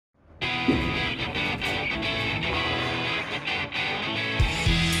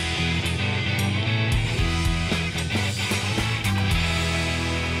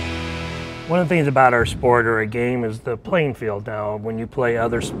One of the things about our sport or a game is the playing field. Now, when you play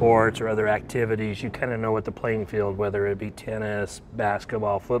other sports or other activities, you kind of know what the playing field, whether it be tennis,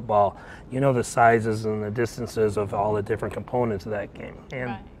 basketball, football, you know the sizes and the distances of all the different components of that game.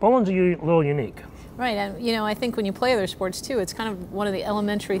 And bowling's a little unique. Right, and you know, I think when you play other sports too, it's kind of one of the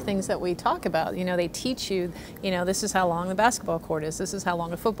elementary things that we talk about. You know, they teach you, you know, this is how long the basketball court is, this is how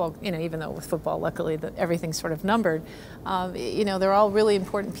long a football, you know, even though with football, luckily, everything's sort of numbered. You know, they're all really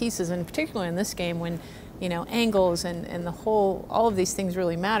important pieces, and particularly in this game when, you know, angles and the whole, all of these things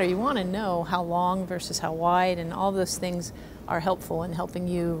really matter. You want to know how long versus how wide, and all those things are helpful in helping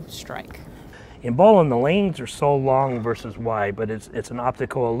you strike. In bowling, the lanes are so long versus wide, but it's an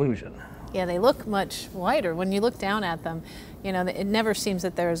optical illusion. Yeah, they look much wider. When you look down at them, you know, it never seems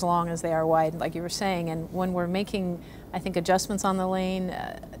that they're as long as they are wide, like you were saying. And when we're making, I think, adjustments on the lane,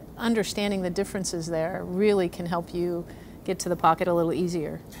 understanding the differences there really can help you get to the pocket a little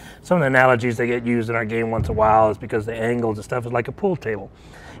easier. Some of the analogies that get used in our game once in a while is because the angles and stuff is like a pool table.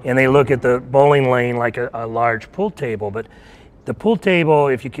 And they look at the bowling lane like a large pool table, but the pool table,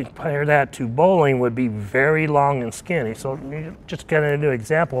 if you compare that to bowling, would be very long and skinny. So just kind of an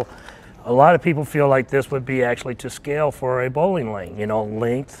example, a lot of people feel like this would be actually to scale for a bowling lane, you know,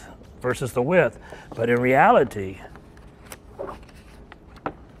 length versus the width. But in reality,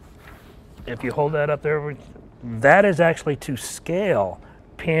 if you hold that up there, that is actually to scale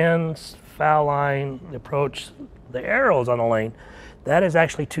pins, foul line, the approach, the arrows on the lane. That is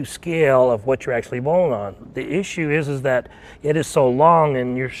actually to scale of what you're actually bowling on. The issue is that it is so long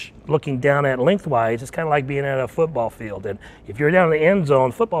and you're looking down at lengthwise, it's kind of like being at a football field. And if you're down in the end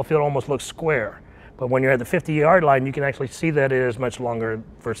zone, football field almost looks square. But when you're at the 50-yard line, you can actually see that it is much longer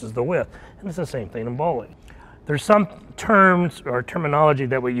versus the width. And it's the same thing in bowling. There's some terms or terminology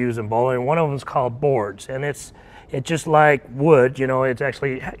that we use in bowling. One of them is called boards. And it's just like wood, you know, it's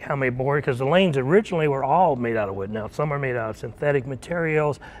actually how many boards, because the lanes originally were all made out of wood. Now, some are made out of synthetic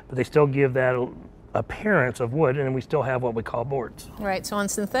materials, but they still give that appearance of wood, and we still have what we call boards. Right, so on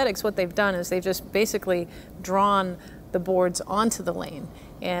synthetics, what they've done is they've just basically drawn the boards onto the lane.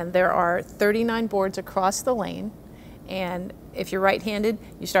 And there are 39 boards across the lane. And if you're right-handed,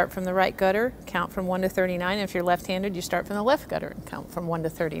 you start from the right gutter, count from 1 to 39. And if you're left-handed, you start from the left gutter and count from 1 to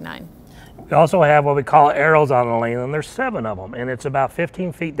 39. We also have what we call arrows on the lane, and there's 7 of them, and it's about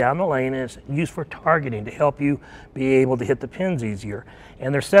 15 feet down the lane, and it's used for targeting to help you be able to hit the pins easier.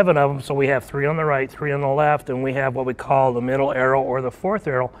 And there's 7 of them, so we have 3 on the right, 3 on the left, and we have what we call the middle arrow or the 4th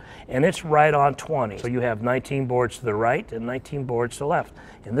arrow, and it's right on 20. So you have 19 boards to the right and 19 boards to the left.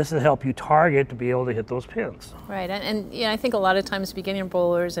 And this will help you target to be able to hit those pins. Right, and you know, I think a lot of times beginner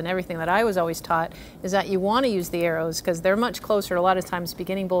bowlers and everything that I was always taught is that you want to use the arrows because they're much closer. A lot of times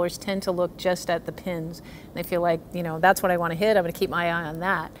beginning bowlers tend to look just at the pins. And they feel like, you know, that's what I want to hit, I'm going to keep my eye on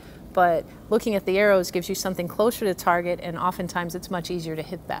that. But looking at the arrows gives you something closer to target, and oftentimes it's much easier to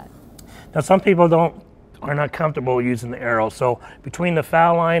hit that. Now, some people are not comfortable using the arrows. So between the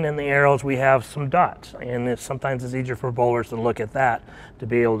foul line and the arrows, we have some dots. And sometimes it's easier for bowlers to look at that to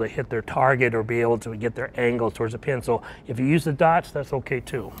be able to hit their target or be able to get their angle towards the pin. So if you use the dots, that's okay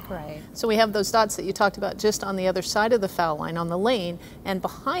too. Right. So we have those dots that you talked about just on the other side of the foul line on the lane. And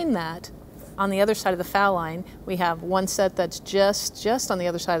behind that, on the other side of the foul line, we have one set that's just on the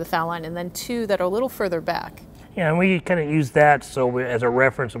other side of the foul line, and then 2 that are a little further back. Yeah, and we kind of use that as a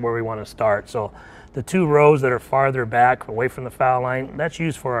reference of where we want to start. So the 2 rows that are farther back away from the foul line, that's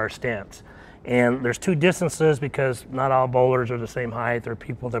used for our stance. And there's 2 distances because not all bowlers are the same height. There are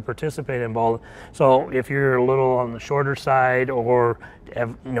people that participate in bowling. So if you're a little on the shorter side or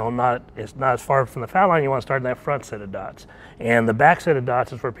you know, it's not as far from the foul line, you want to start in that front set of dots. And the back set of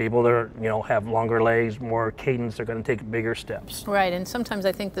dots is for people that are, you know, have longer legs, more cadence, they're going to take bigger steps. Right, and sometimes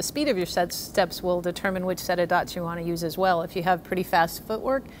I think the speed of your steps will determine which set of dots you want to use as well. If you have pretty fast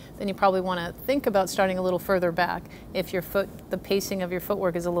footwork, then you probably want to think about starting a little further back. If the pacing of your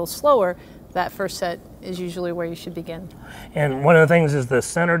footwork is a little slower, that first set is usually where you should begin. And one of the things is the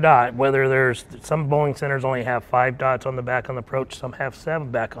center dot, whether there's some bowling centers only have 5 dots on the back on the approach, some have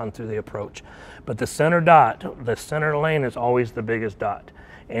 7 back onto the approach. But the center dot, the center lane is always the biggest dot.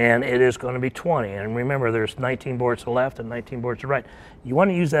 And it is going to be 20. And remember, there's 19 boards to the left and 19 boards to the right. You want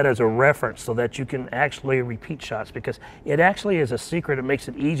to use that as a reference so that you can actually repeat shots, because it actually is a secret. It makes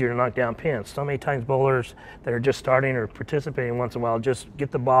it easier to knock down pins. So many times bowlers that are just starting or participating once in a while just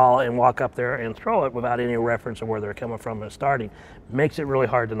get the ball and walk up there and throw it without any reference of where they're coming from and starting. Makes it really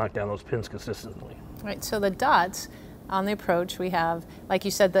hard to knock down those pins consistently. Right, so the dots on the approach, we have, like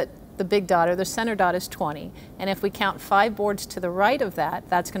you said, that the big dot or the center dot is 20. And if we count 5 boards to the right of that,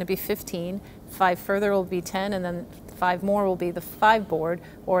 that's going to be 15. 5 further will be 10, and then 5 more will be the 5 board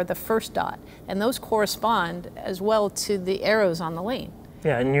or the first dot. And those correspond as well to the arrows on the lane.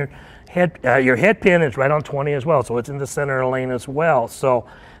 Yeah, and your head pin is right on 20 as well, so it's in the center of the lane as well. So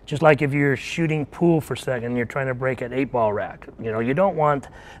just like if you're shooting pool for second, you're trying to break an 8-ball rack. You know, you don't want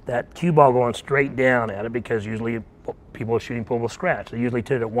that cue ball going straight down at it, because usually people shooting pool will scratch. They usually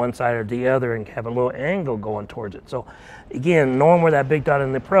tip it one side or the other and have a little angle going towards it. So again, knowing where that big dot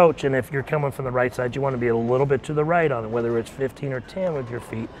in the approach, and if you're coming from the right side, you want to be a little bit to the right on it, whether it's 15 or 10 with your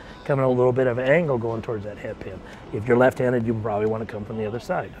feet, coming a little bit of an angle going towards that head pin. If you're left-handed, you probably want to come from the other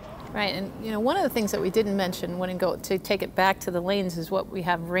side. Right, and you know, one of the things that we didn't mention when we go to take it back to the lanes is what we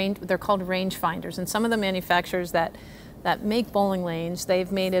have range. They're called range finders, and some of the manufacturers that make bowling lanes,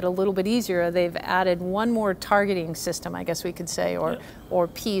 they've made it a little bit easier. They've added one more targeting system, I guess we could say, or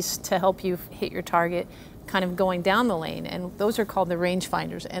piece to help you hit your target, kind of going down the lane, and those are called the range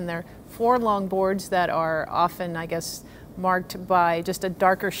finders, and they're 4 long boards that are often, I guess, marked by just a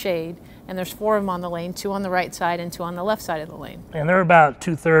darker shade, and there's 4 of them on the lane, 2 on the right side and 2 on the left side of the lane. And they're about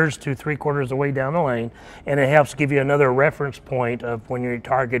 2/3 to 3/4 of the way down the lane, and it helps give you another reference point of when you're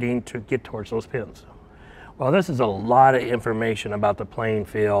targeting to get towards those pins. Well, this is a lot of information about the playing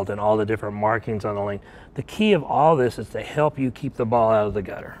field and all the different markings on the lane. The key of all this is to help you keep the ball out of the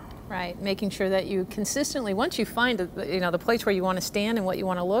gutter. Right, making sure that you consistently, once you find the place where you want to stand and what you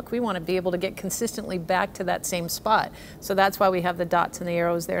want to look, we want to be able to get consistently back to that same spot. So that's why we have the dots and the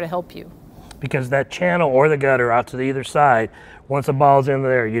arrows there to help you. Because that channel or the gutter out to the either side, once the ball's in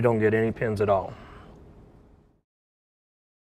there, you don't get any pins at all.